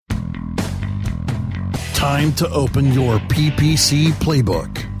Time to open your PPC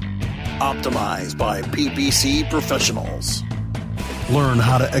playbook. Optimized by PPC professionals. Learn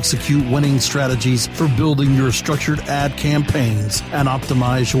how to execute winning strategies for building your structured ad campaigns and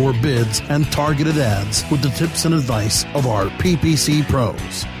optimize your bids and targeted ads with the tips and advice of our PPC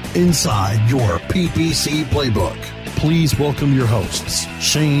pros. Inside your PPC playbook, please welcome your hosts,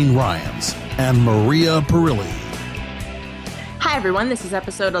 Shane Ryans and Maria Perilli. Hi everyone, this is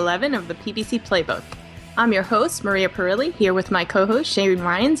episode 11 of the PPC Playbook. I'm your host, Maria Perilli, here with my co-host, Shane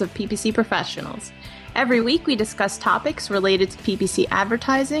Ryans of PPC Professionals. Every week we discuss topics related to PPC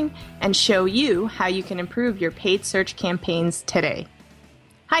advertising and show you how you can improve your paid search campaigns today.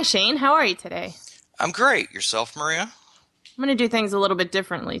 Hi Shane, how are you today? I'm great. Yourself, Maria? I'm going to do things a little bit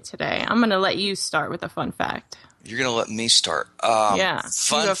differently today. I'm going to let you start with a fun fact. You're going to let me start. You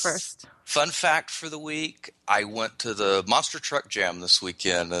go first. Fun fact for the week, I went to the Monster Truck Jam this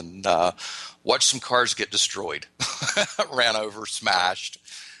weekend and watched some cars get destroyed. Ran over, smashed.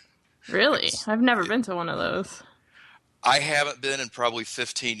 Really? I've never been to one of those. I haven't been in probably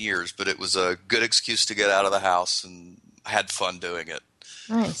 15 years, but it was a good excuse to get out of the house, and I had fun doing it.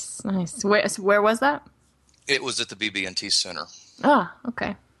 Nice. Where was that? It was at the BB&T Center. Ah,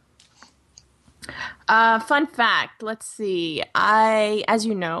 okay. Fun fact, let's see. As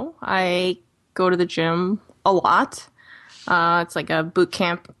you know, I go to the gym a lot. It's like a boot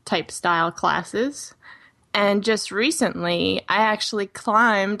camp type style classes. And just recently, I actually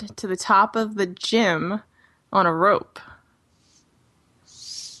climbed to the top of the gym on a rope.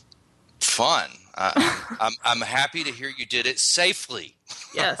 Fun. I'm happy to hear you did it safely.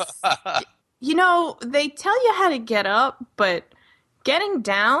 Yes. You know, they tell you how to get up, but getting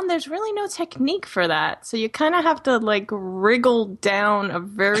down, there's really no technique for that. So you kind of have to, like, wriggle down a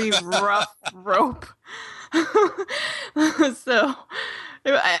very rough rope. So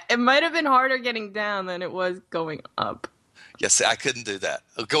it might have been harder getting down than it was going up. Yes, I couldn't do that.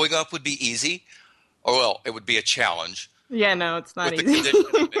 Going up would be easy. Or, well, it would be a challenge. Yeah, no, it's not easy.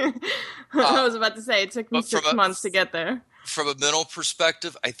 I was about to say, it took me 6 months to get there. From a mental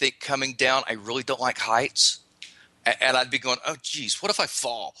perspective, I think coming down, I really don't like heights. And I'd be going, oh, geez, what if I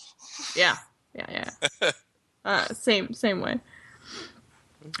fall? Yeah. Same way.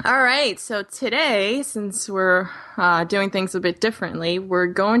 All right, so today, since we're doing things a bit differently, we're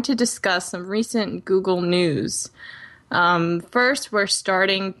going to discuss some recent Google news. First, we're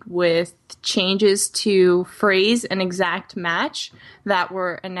starting with changes to phrase and exact match that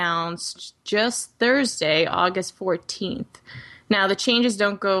were announced just Thursday, August 14th. Now, the changes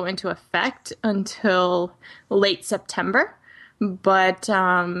don't go into effect until late September, but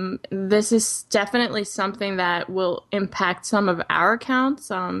this is definitely something that will impact some of our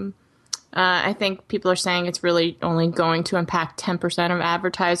accounts. I think people are saying it's really only going to impact 10% of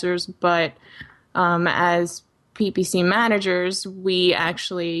advertisers, but as PPC managers, we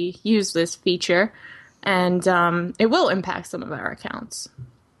actually use this feature, and it will impact some of our accounts.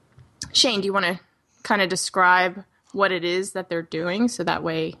 Shane, do you want to kind of describe what it is that they're doing so that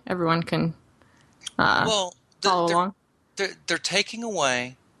way everyone can follow along? They're taking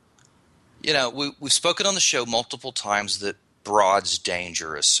away, we've spoken on the show multiple times that broad's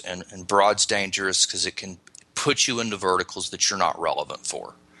dangerous, and broad's dangerous because it can put you into verticals that you're not relevant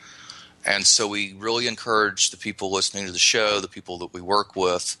for. And so we really encourage the people listening to the show, the people that we work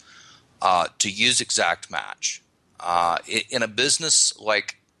with, to use exact match. In a business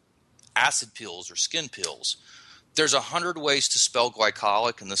like acid pills or skin pills, there's 100 ways to spell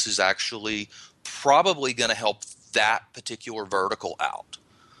glycolic, and this is actually probably going to help that particular vertical out.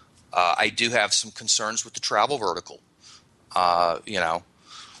 I do have some concerns with the travel vertical.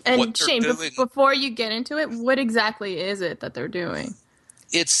 And Shane, before you get into it, what exactly is it that they're doing?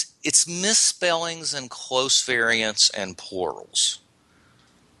 It's misspellings and close variants and plurals.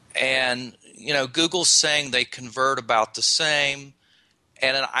 And, Google's saying they convert about the same.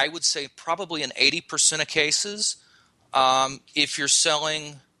 And I would say probably in 80% of cases, if you're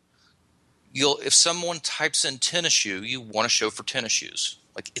selling, if someone types in tennis shoe, you want to show for tennis shoes.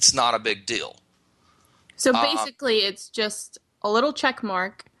 Like, it's not a big deal. So basically, it's just a little check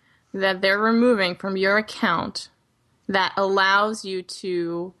mark that they're removing from your account that allows you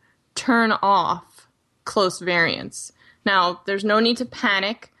to turn off close variants. Now, there's no need to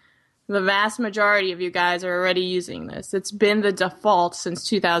panic. The vast majority of you guys are already using this. It's been the default since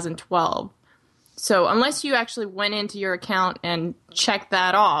 2012. So unless you actually went into your account and checked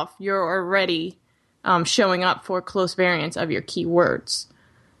that off, you're already showing up for close variants of your keywords.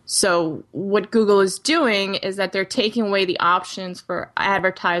 So what Google is doing is that they're taking away the options for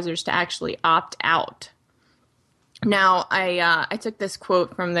advertisers to actually opt out. Now, I took this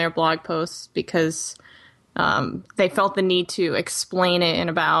quote from their blog post because they felt the need to explain it in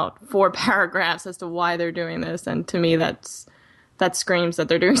about 4 paragraphs as to why they're doing this, and to me, that screams that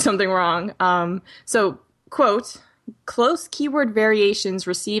they're doing something wrong. So, quote, close keyword variations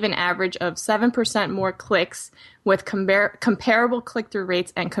receive an average of 7% more clicks with comparable click-through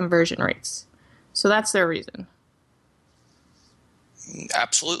rates and conversion rates. So that's their reason.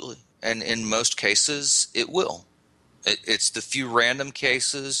 Absolutely. And in most cases, it will. It's the few random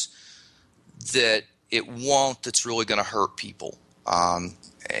cases that it won't that's really going to hurt people.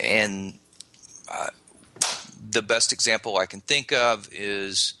 And the best example I can think of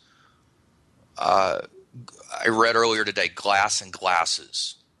is I read earlier today, glass and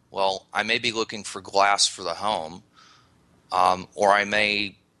glasses. Well, I may be looking for glass for the home, or I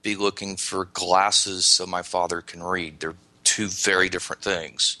may be looking for glasses so my father can read. They're two very different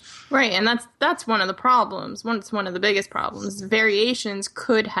things. Right, and that's one of the problems. It's one of the biggest problems. Variations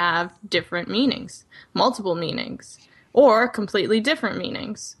could have different meanings, multiple meanings, or completely different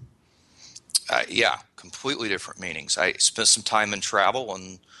meanings. Yeah, completely different meanings. I spent some time in travel,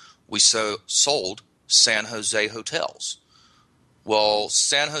 and we sold San Jose hotels. Well,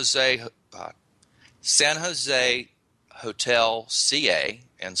 San Jose Hotel CA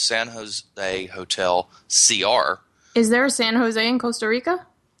and San Jose Hotel CR. Is there a San Jose in Costa Rica?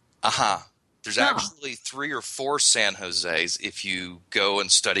 There's actually 3 or 4 San Joses if you go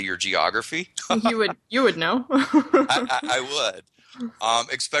and study your geography. You would know. I would.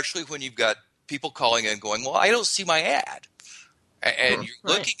 Especially when you've got people calling in going, well, I don't see my ad. And you're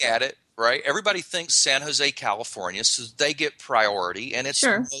looking at it, right? Everybody thinks San Jose, California, so they get priority, and it's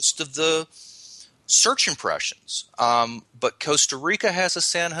most of the search impressions. But Costa Rica has a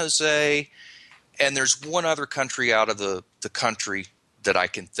San Jose, and there's one other country out of the country that I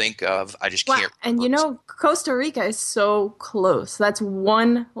can think of. I just can't remember. And Costa Rica is so close. That's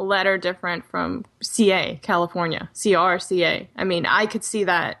one letter different from CA, California, CRCA. I mean, I could see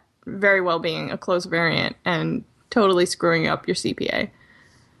that very well being a close variant and totally screwing up your CPA.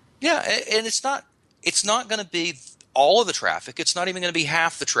 Yeah, and it's not going to be all of the traffic. It's not even going to be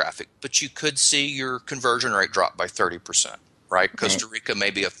half the traffic, but you could see your conversion rate drop by 30%, right? Costa Rica may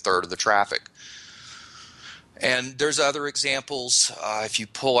be a third of the traffic. And there's other examples. If you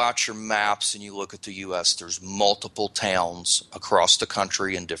pull out your maps and you look at the U.S., there's multiple towns across the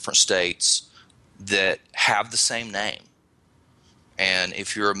country in different states that have the same name. And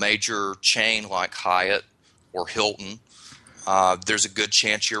if you're a major chain like Hyatt or Hilton, there's a good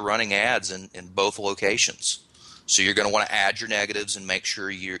chance you're running ads in both locations. So you're going to want to add your negatives and make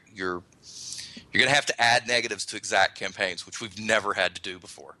sure you're going to have to add negatives to exact campaigns, which we've never had to do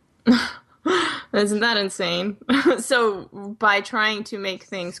before. Isn't that insane? So by trying to make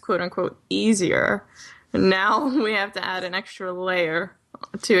things quote unquote easier, now we have to add an extra layer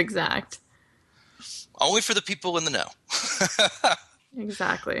to exact. Only for the people in the know.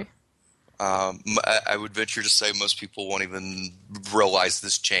 Exactly. I would venture to say most people won't even realize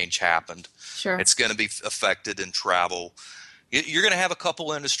this change happened. Sure. It's going to be affected in travel. You're going to have a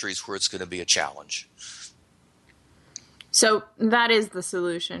couple industries where it's going to be a challenge. So that is the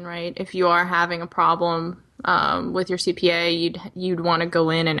solution, right? If you are having a problem with your CPA, you'd want to go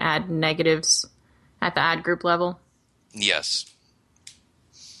in and add negatives at the ad group level? Yes.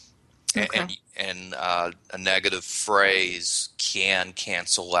 Okay. And a negative phrase can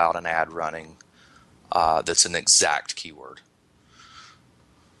cancel out an ad running that's an exact keyword.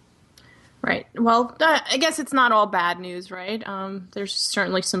 Right. Well, I guess it's not all bad news, right? There's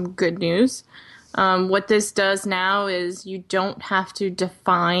certainly some good news. What this does now is you don't have to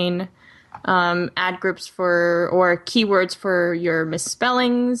define ad groups or keywords for your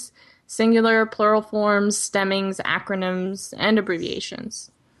misspellings, singular, plural forms, stemmings, acronyms, and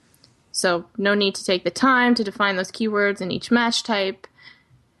abbreviations. So no need to take the time to define those keywords in each match type.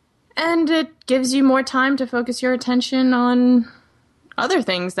 And it gives you more time to focus your attention on other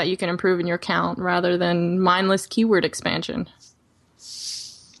things that you can improve in your account rather than mindless keyword expansion.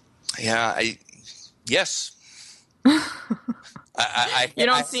 Yeah, yes. You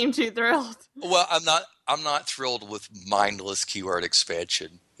don't seem too thrilled. Well, I'm not thrilled with mindless keyword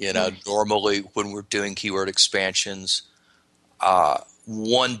expansion. Normally when we're doing keyword expansions,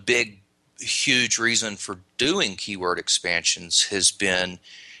 one big, huge reason for doing keyword expansions has been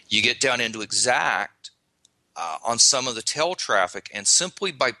you get down into exact on some of the tail traffic, and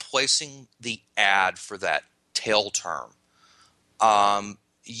simply by placing the ad for that tail term,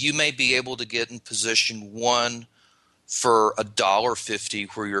 you may be able to get in position one for $1.50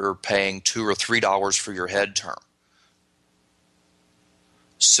 where you're paying $2 or $3 for your head term.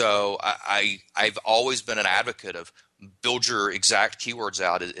 So I've always been an advocate of build your exact keywords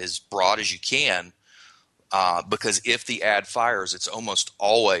out as broad as you can, because if the ad fires, it's almost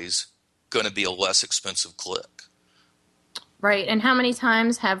always going to be a less expensive click. Right. And how many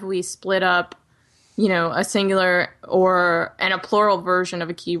times have we split up, a singular and a plural version of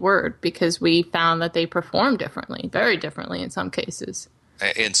a keyword because we found that they perform differently, very differently in some cases?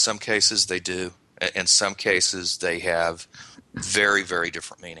 In some cases, they do. In some cases, they have very, very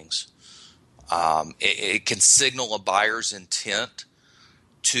different meanings. It can signal a buyer's intent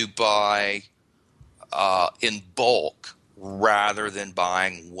to buy in bulk rather than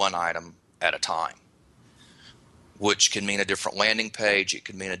buying one item at a time, which can mean a different landing page. It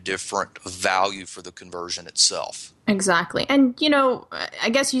can mean a different value for the conversion itself. Exactly. And, I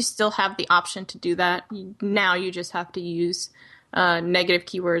guess you still have the option to do that. Now you just have to use negative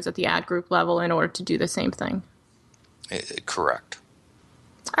keywords at the ad group level in order to do the same thing. Correct.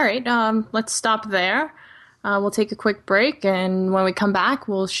 All right. Let's stop there. We'll take a quick break, and when we come back,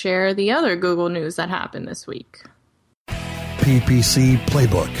 we'll share the other Google news that happened this week. PPC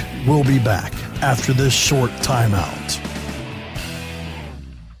Playbook. We'll be back after this short timeout.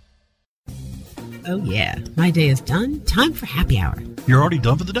 Oh yeah, my day is done. Time for happy hour. You're already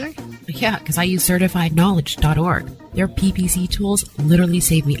done for the day? Yeah, because I use CertifiedKnowledge.org. Their PPC tools literally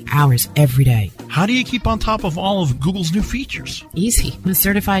save me hours every day. How do you keep on top of all of Google's new features? Easy. With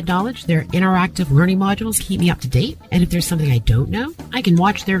Certified Knowledge, their interactive learning modules keep me up to date. And if there's something I don't know, I can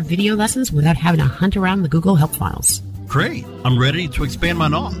watch their video lessons without having to hunt around the Google Help files. Great. I'm ready to expand my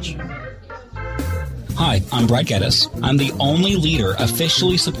knowledge. Hi, I'm Brad Geddes. I'm the only leader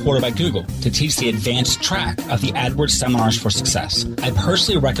officially supported by Google to teach the advanced track of the AdWords Seminars for Success. I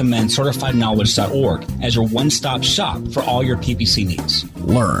personally recommend CertifiedKnowledge.org as your one-stop shop for all your PPC needs.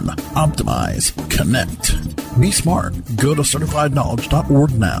 Learn, optimize, connect. Be smart. Go to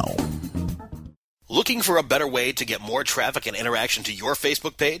CertifiedKnowledge.org now. Looking for a better way to get more traffic and interaction to your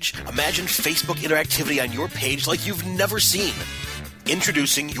Facebook page? Imagine Facebook interactivity on your page like you've never seen.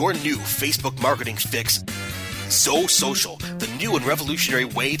 Introducing your new Facebook marketing fix, ZoSocial, the new and revolutionary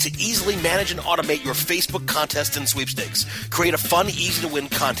way to easily manage and automate your Facebook contests and sweepstakes. Create a fun, easy-to-win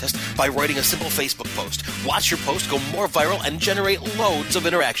contest by writing a simple Facebook post. Watch your post go more viral and generate loads of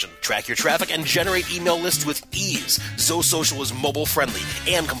interaction. Track your traffic and generate email lists with ease. ZoSocial is mobile-friendly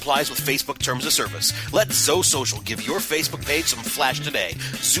and complies with Facebook Terms of Service. Let ZoSocial give your Facebook page some flash today.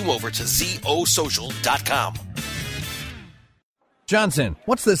 Zoom over to ZoSocial.com. Johnson,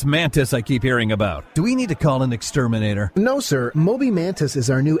 what's this Mantis I keep hearing about? Do we need to call an exterminator? No, sir. Moby Mantis is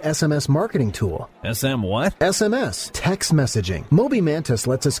our new SMS marketing tool. SM what? SMS, text messaging. Moby Mantis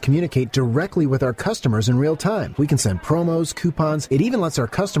lets us communicate directly with our customers in real time. We can send promos, coupons. It even lets our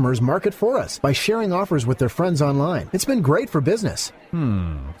customers market for us by sharing offers with their friends online. It's been great for business.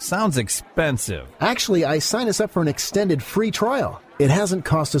 Sounds expensive. Actually, I signed us up for an extended free trial. It hasn't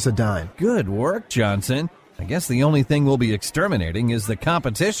cost us a dime. Good work, Johnson. I guess the only thing we'll be exterminating is the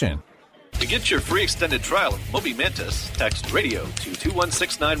competition. To get your free extended trial of Moby Mantis, text radio to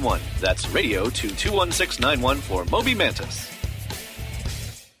 21691. That's radio to 21691 for Moby Mantis.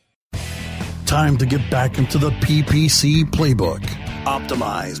 Time to get back into the PPC Playbook.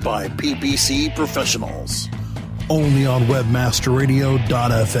 Optimized by PPC professionals. Only on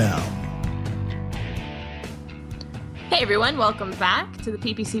webmasterradio.fm. Hey everyone, welcome back to the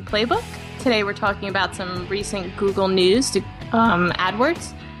PPC Playbook. Today we're talking about some recent Google news to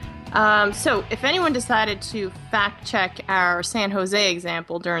AdWords. So if anyone decided to fact check our San Jose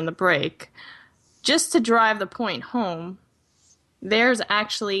example during the break, just to drive the point home, there's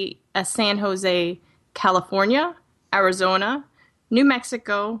actually a San Jose, California, Arizona, New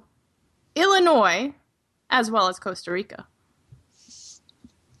Mexico, Illinois, as well as Costa Rica.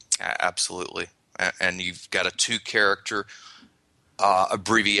 Absolutely. And you've got a 2-character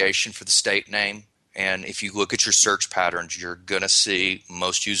abbreviation for the state name. And if you look at your search patterns, you're going to see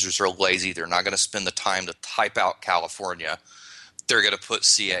most users are lazy. They're not going to spend the time to type out California. They're going to put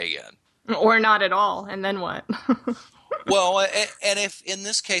CA in. Or not at all. And then what? Well, and if in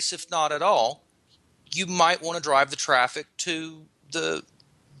this case, if not at all, you might want to drive the traffic to the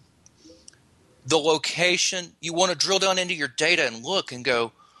location. You want to drill down into your data and look and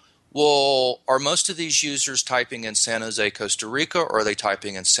go, well, are most of these users typing in San Jose, Costa Rica, or are they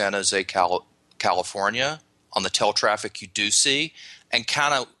typing in San Jose, California on the tel traffic you do see? And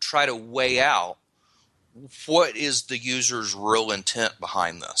kind of try to weigh out what is the user's real intent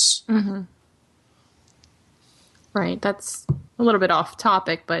behind this. Mm-hmm. Right. That's a little bit off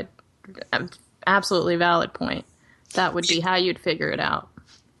topic, but absolutely valid point. That would be how you'd figure it out.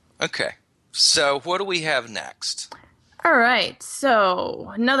 Okay. So what do we have next? All right,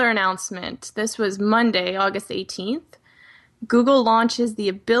 so another announcement. This was Monday, August 18th. Google launches the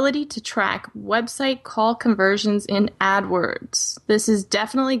ability to track website call conversions in AdWords. This is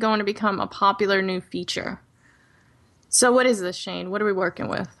definitely going to become a popular new feature. So what is this, Shane? What are we working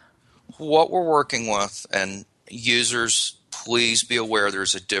with? What we're working with, and users, please be aware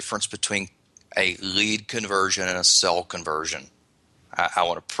there's a difference between a lead conversion and a sell conversion. I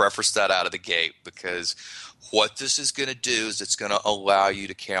want to preface that out of the gate, because what this is going to do is it's going to allow you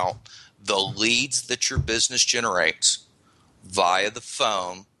to count the leads that your business generates via the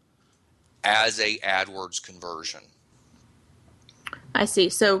phone as a AdWords conversion. I see.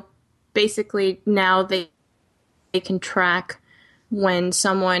 So basically now they can track when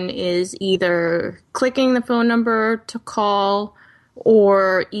someone is either clicking the phone number to call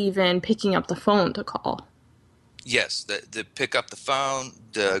or even picking up the phone to call. Yes, the pick up the phone,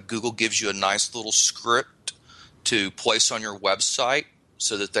 Google gives you a nice little script to place on your website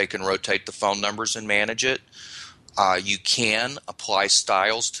so that they can rotate the phone numbers and manage it. You can apply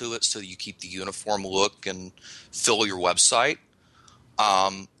styles to it so you keep the uniform look and fill your website.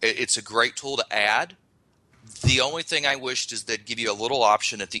 It's a great tool to add. The only thing I wished is they'd give you a little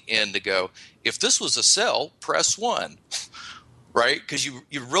option at the end to go, if this was a sell, press 1. Right? Because you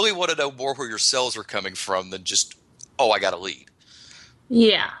really want to know more where your sales are coming from than just, I got a lead.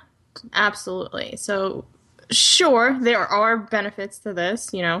 Yeah, absolutely. So sure, there are benefits to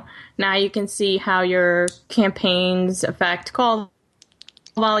this. Now you can see how your campaigns affect call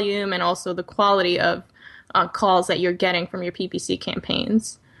volume and also the quality of calls that you're getting from your PPC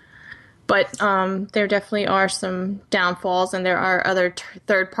campaigns. But there definitely are some downfalls, and there are other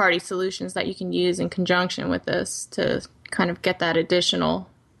third-party solutions that you can use in conjunction with this to kind of get that additional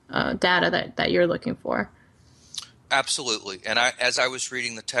data that you're looking for. Absolutely. And as I was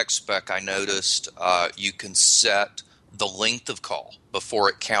reading the tech spec, I noticed you can set the length of call before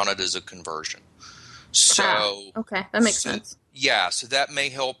it counted as a conversion. So okay, that makes sense. Yeah, so that may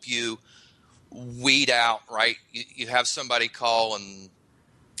help you weed out, right? You have somebody call and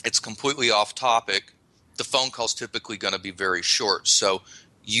it's completely off topic. The phone call's typically going to be very short. So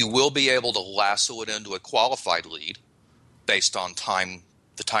you will be able to lasso it into a qualified lead based on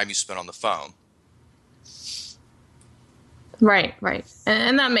the time you spent on the phone. Right.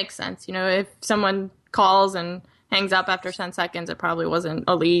 And that makes sense. If someone calls and hangs up after 10 seconds, it probably wasn't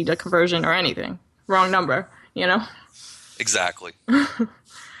a lead, a conversion, or anything. Wrong number, Exactly.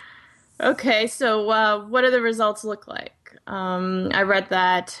 Okay, so what do the results look like? I read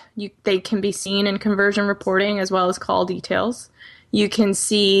that they can be seen in conversion reporting as well as call details. You can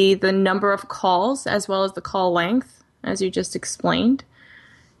see the number of calls as well as the call length, as you just explained.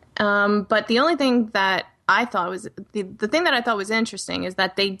 But the only thing that I thought was the thing that I thought was interesting is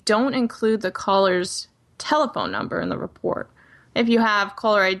that they don't include the caller's telephone number in the report. If you have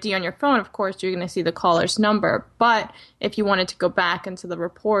caller ID on your phone, of course, you're going to see the caller's number. But if you wanted to go back into the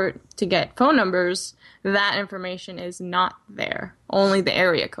report to get phone numbers, that information is not there, only the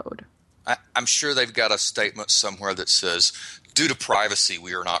area code. I'm sure they've got a statement somewhere that says, due to privacy,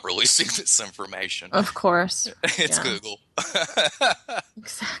 we are not releasing this information. Of course. It's Google.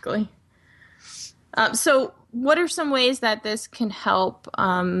 Exactly. So what are some ways that this can help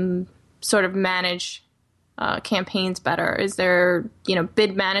sort of manage campaigns better? Is there,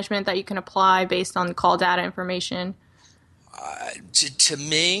 bid management that you can apply based on call data information? To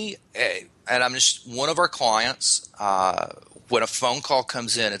me, and I'm just one of our clients, when a phone call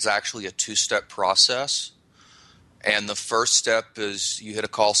comes in, it's actually a 2-step process. And the first step is you hit a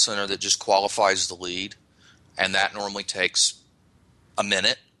call center that just qualifies the lead, and that normally takes a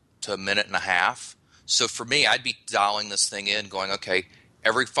minute to a minute and a half. So for me, I'd be dialing this thing in going, okay,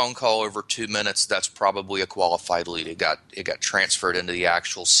 every phone call over 2 minutes, that's probably a qualified lead. It got transferred into the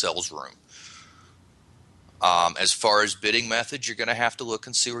actual sales room. As far as bidding methods, you're going to have to look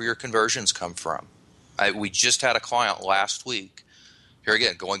and see where your conversions come from. We just had a client last week. Here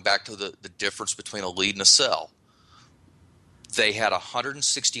again, going back to the difference between a lead and a sell. They had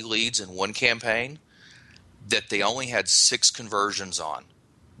 160 leads in one campaign that they only had 6 conversions on.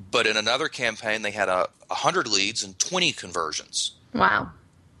 But in another campaign, they had 100 leads and 20 conversions. Wow.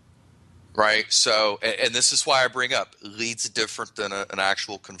 Right? So, and this is why I bring up leads different than an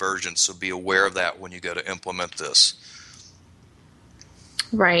actual conversion. So be aware of that when you go to implement this.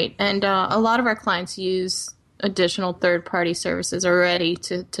 Right. And a lot of our clients use additional third-party services already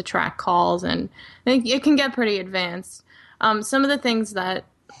to track calls, and it can get pretty advanced. Some of the things that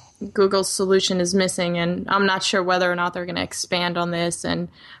Google's solution is missing, and I'm not sure whether or not they're going to expand on this, and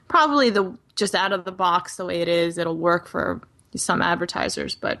probably just out of the box the way it is, it'll work for some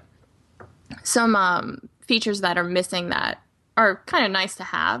advertisers, but some features that are missing that are kind of nice to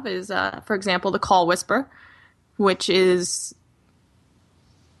have is, for example, the call whisper, which is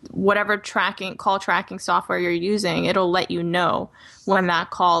whatever call tracking software you're using, it'll let you know when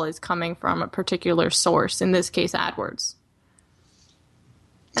that call is coming from a particular source, in this case AdWords.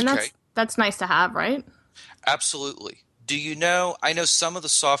 And that's nice to have, right? Absolutely. Do you know, I know some of the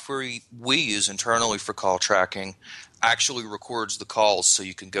software we use internally for call tracking actually records the calls so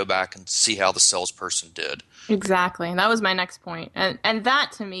you can go back and see how the salesperson did. Exactly. And that was my next point. And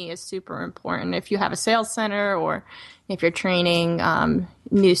that to me is super important. If you have a sales center or if you're training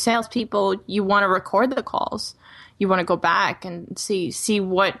new salespeople, you want to record the calls. You want to go back and see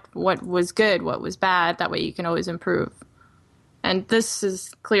what was good, what was bad. That way you can always improve. And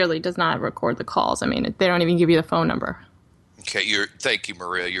this clearly does not record the calls. I mean, they don't even give you the phone number. Okay, thank you,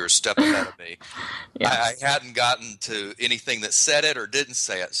 Maria. You're a step ahead of me. Yes. I hadn't gotten to anything that said it or didn't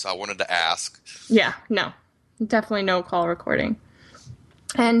say it, so I wanted to ask. Yeah, no. Definitely no call recording.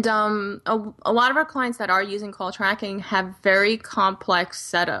 And a lot of our clients that are using call tracking have very complex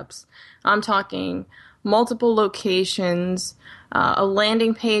setups. I'm talking multiple locations, a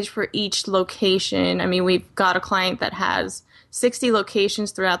landing page for each location. I mean, we've got a client that has 60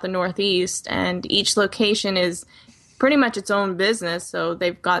 locations throughout the Northeast, and each location is pretty much its own business. So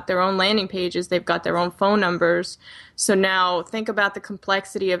they've got their own landing pages, they've got their own phone numbers. So now think about the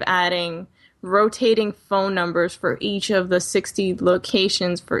complexity of adding rotating phone numbers for each of the 60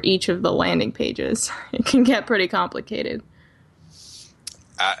 locations for each of the landing pages. It can get pretty complicated.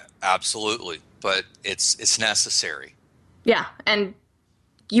 Absolutely, but it's necessary. Yeah, and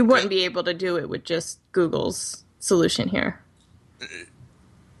you wouldn't be able to do it with just Google's solution here.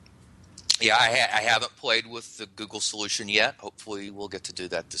 Yeah, I haven't played with the Google solution yet. Hopefully we'll get to do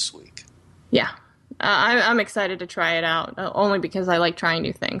that this week. Yeah, I'm excited to try it out, only because I like trying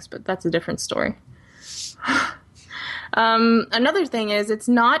new things, but that's a different story. Another thing is it's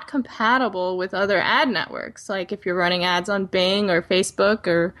not compatible with other ad networks. Like if you're running ads on Bing or Facebook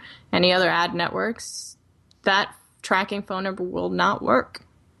or any other ad networks, that tracking phone number will not work.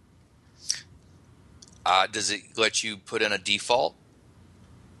 Does it let you put in a default?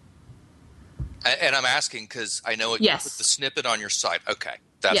 And I'm asking because I know you put the snippet on your site. Okay,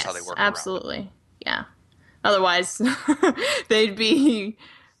 that's how they work. Absolutely. Yeah. Otherwise, they'd be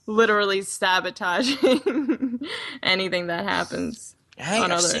literally sabotaging anything that happens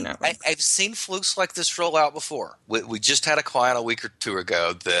on other networks. I've seen flukes like this roll out before. We just had a client a week or two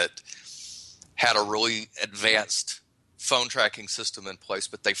ago that had a really advanced phone tracking system in place,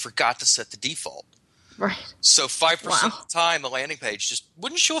 but they forgot to set the default. Right. So 5% of the time, the landing page just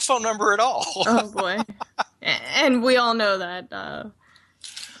wouldn't show a phone number at all. Oh, boy. And we all know that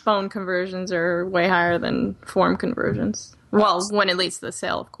phone conversions are way higher than form conversions. Well, when it leads to the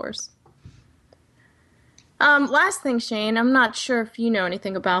sale, of course. Last thing, Shane, I'm not sure if you know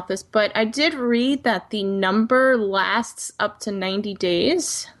anything about this, but I did read that the number lasts up to 90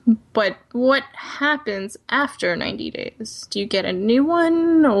 days. But what happens after 90 days? Do you get a new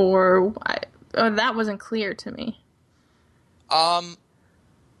one, or... that wasn't clear to me.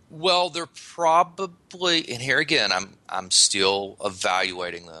 Well, they're probably, and here again, I'm still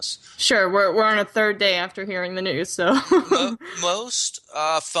evaluating this. Sure, we're on a third day after hearing the news, so most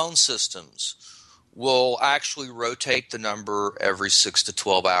phone systems will actually rotate the number every 6 to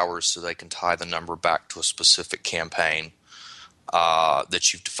 12 hours, so they can tie the number back to a specific campaign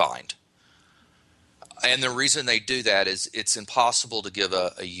that you've defined. And the reason they do that is it's impossible to give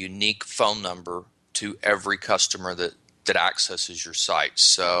a unique phone number to every customer that accesses your site.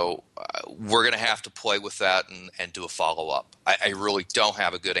 So we're going to have to play with that and do a follow-up. I really don't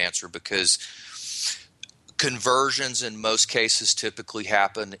have a good answer because conversions in most cases typically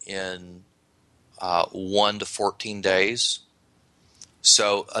happen in 1 to 14 days.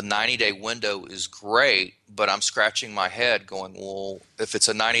 So a 90-day window is great, but I'm scratching my head going, well, if it's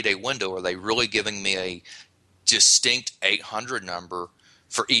a 90-day window, are they really giving me a distinct 800 number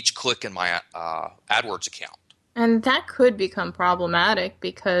for each click in my AdWords account? And that could become problematic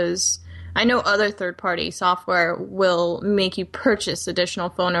because I know other third-party software will make you purchase additional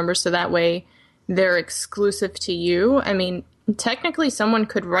phone numbers so that way they're exclusive to you. I mean, technically someone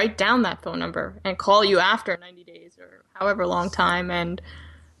could write down that phone number and call you after 90 days or however long time and,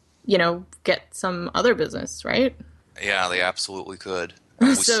 get some other business, right? Yeah, they absolutely could.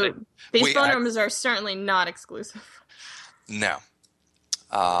 So these phone numbers are certainly not exclusive. No.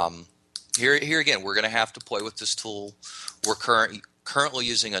 Here again, we're going to have to play with this tool. We're currently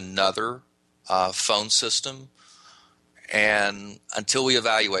using another phone system, and until we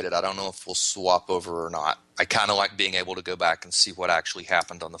evaluate it, I don't know if we'll swap over or not. I kind of like being able to go back and see what actually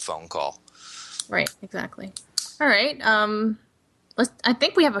happened on the phone call. Right, exactly. All right. I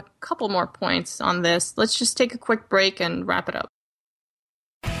think we have a couple more points on this. Let's just take a quick break and wrap it up.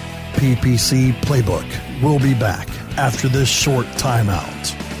 PPC Playbook. We'll be back after this short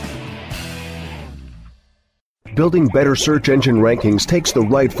timeout. Building better search engine rankings takes the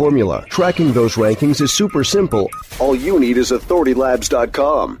right formula. Tracking those rankings is super simple. All you need is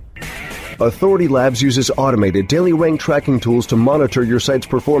authoritylabs.com. Authority Labs uses automated daily rank tracking tools to monitor your site's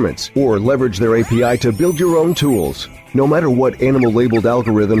performance or leverage their API to build your own tools. No matter what animal-labeled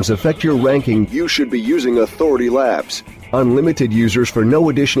algorithms affect your ranking, you should be using Authority Labs. Unlimited users for no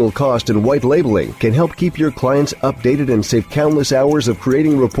additional cost and white labeling can help keep your clients updated and save countless hours of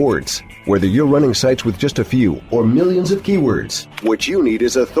creating reports. Whether you're running sites with just a few or millions of keywords, what you need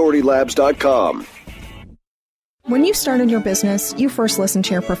is authoritylabs.com. When you started your business, you first listened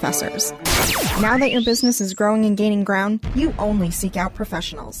to your professors. Now that your business is growing and gaining ground, you only seek out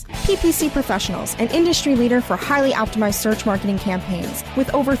professionals. PPC Professionals, an industry leader for highly optimized search marketing campaigns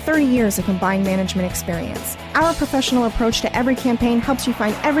with over 30 years of combined management experience. Our professional approach to every campaign helps you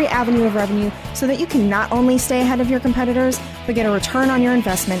find every avenue of revenue so that you can not only stay ahead of your competitors, but get a return on your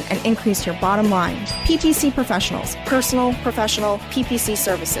investment and increase your bottom line. PPC Professionals, personal, professional, PPC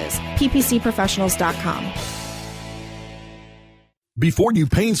services. ppcprofessionals.com. Before you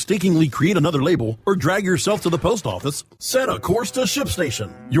painstakingly create another label or drag yourself to the post office, set a course to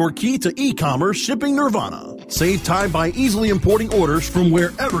ShipStation, your key to e-commerce shipping nirvana. Save time by easily importing orders from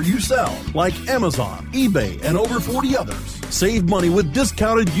wherever you sell, like Amazon, eBay, and over 40 others. Save money with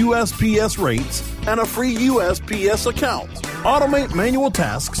discounted USPS rates and a free USPS account. Automate manual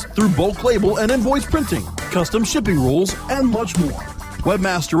tasks through bulk label and invoice printing, custom shipping rules, and much more.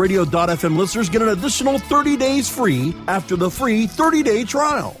 WebmasterRadio.fm listeners get an additional 30 days free after the free 30-day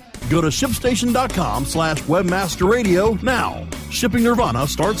trial. Go to ShipStation.com/WebmasterRadio now. Shipping Nirvana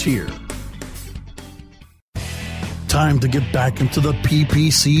starts here. Time to get back into the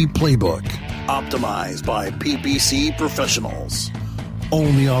PPC Playbook. Optimized by PPC Professionals.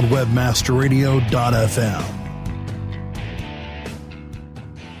 Only on WebmasterRadio.fm.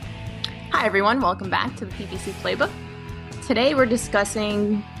 Hi, everyone. Welcome back to the PPC Playbook. Today we're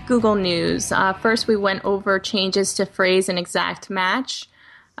discussing Google News. First, we went over changes to phrase and exact match.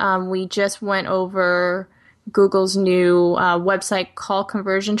 We just went over Google's new website call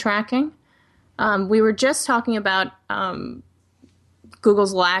conversion tracking. We were just talking about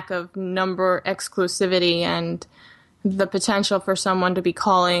Google's lack of number exclusivity and the potential for someone to be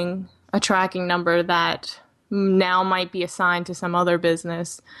calling a tracking number that now might be assigned to some other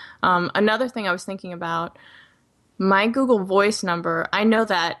business. Another thing I was thinking about, my Google Voice number, I know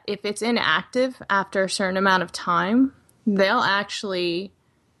that if it's inactive after a certain amount of time, they'll actually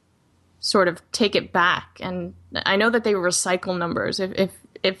sort of take it back. And I know that they recycle numbers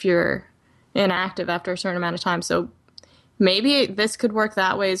if you're inactive after a certain amount of time. So maybe this could work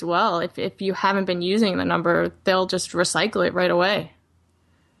that way as well. If you haven't been using the number, they'll just recycle it right away.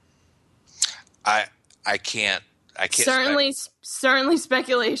 I can't. Certainly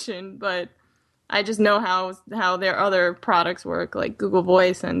speculation, but I just know how their other products work, like Google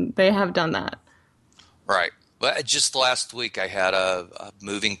Voice, and they have done that. Right. Well, just last week I had a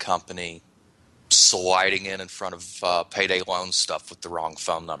moving company sliding in front of payday loan stuff with the wrong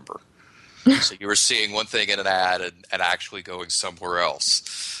phone number. So you were seeing one thing in an ad and actually going somewhere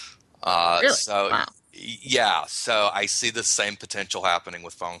else. Really? So, wow. Yeah. So I see the same potential happening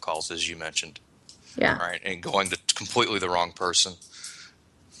with phone calls as you mentioned. Yeah. Right. And going to completely the wrong person.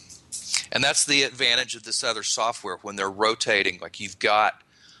 And that's the advantage of this other software when they're rotating. Like you've got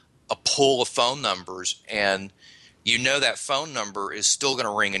a pool of phone numbers, and you know that phone number is still going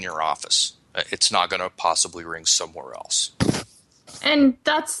to ring in your office. It's not going to possibly ring somewhere else. And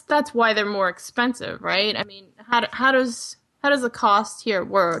that's why they're more expensive, right? I mean, how does the cost here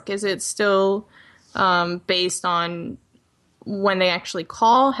work? Is it still based on when they actually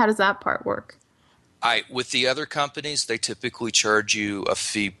call? How does that part work? With the other companies, they typically charge you a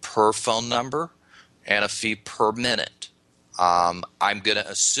fee per phone number and a fee per minute. I'm going to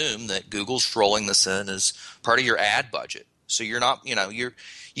assume that Google's rolling this in as part of your ad budget. So you're not, you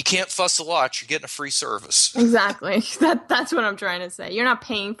can't fuss a lot. You're getting a free service. Exactly. That's what I'm trying to say. You're not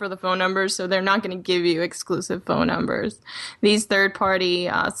paying for the phone numbers, so they're not going to give you exclusive phone numbers. These third-party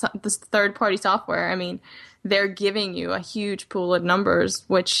software, I mean, they're giving you a huge pool of numbers,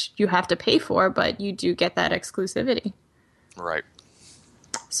 which you have to pay for, but you do get that exclusivity. Right.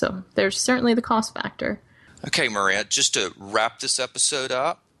 So there's certainly the cost factor. Okay, Maria, just to wrap this episode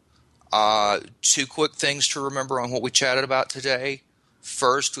up, 2 quick things to remember on what we chatted about today.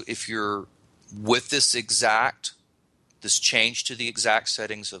 First, if you're with this change to the exact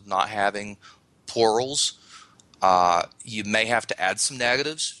settings of not having plurals, you may have to add some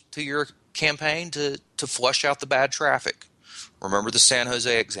negatives to your campaign to flush out the bad traffic. Remember the San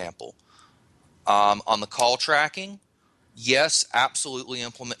Jose example. On the call tracking, yes, absolutely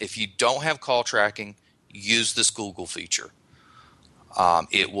implement. If you don't have call tracking, use this Google feature.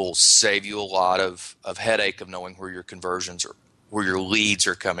 It will save you a lot of headache of knowing where your conversions are, where your leads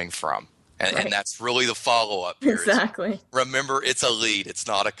are coming from. And that's really the follow-up here. Exactly. Remember, it's a lead. It's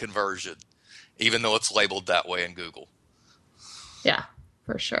not a conversion, even though it's labeled that way in Google. Yeah,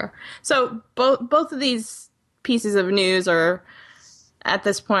 for sure. So both of these pieces of news are, at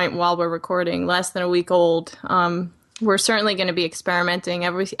this point, while we're recording, less than a week old. We're certainly going to be experimenting.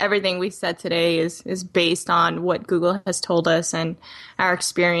 Everything we said today is based on what Google has told us and our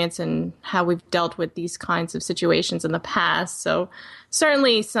experience and how we've dealt with these kinds of situations in the past. So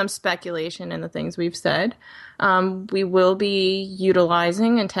certainly some speculation in the things we've said. We will be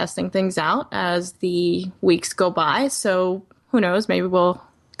utilizing and testing things out as the weeks go by. So who knows, maybe we'll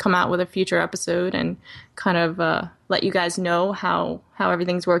come out with a future episode and kind of let you guys know how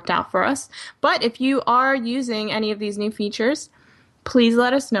everything's worked out for us. But if you are using any of these new features, please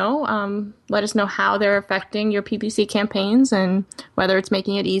let us know. Let us know how they're affecting your PPC campaigns and whether it's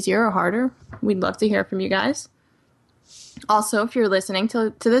making it easier or harder. We'd love to hear from you guys. Also, if you're listening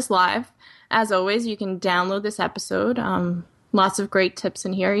to this live, as always, you can download this episode. Lots of great tips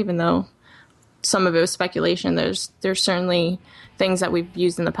in here, even though some of it was speculation. There's certainly things that we've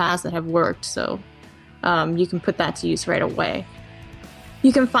used in the past that have worked, so you can put that to use right away.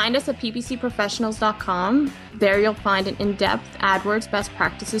 You can find us at ppcprofessionals.com. There you'll find an in-depth AdWords best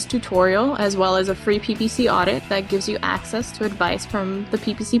practices tutorial, as well as a free PPC audit that gives you access to advice from the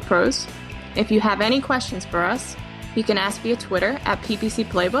PPC pros. If you have any questions for us, you can ask via Twitter at PPC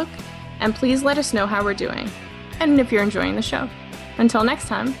Playbook, and please let us know how we're doing, and if you're enjoying the show. Until next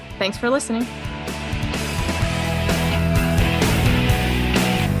time, thanks for listening.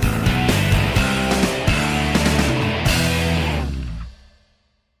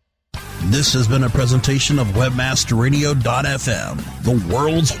 This has been a presentation of WebmasterRadio.fm, the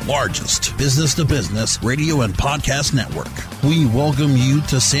world's largest business-to-business radio and podcast network. We welcome you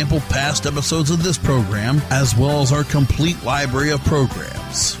to sample past episodes of this program, as well as our complete library of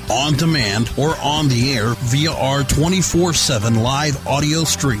programs, on demand or on the air via our 24/7 live audio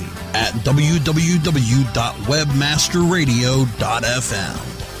stream at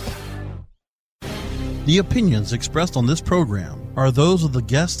www.webmasterradio.fm. The opinions expressed on this program are those of the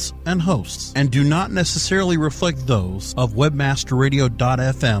guests and hosts and do not necessarily reflect those of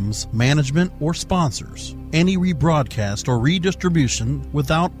WebmasterRadio.fm's management or sponsors. Any rebroadcast or redistribution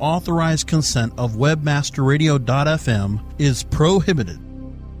without authorized consent of WebmasterRadio.fm is prohibited.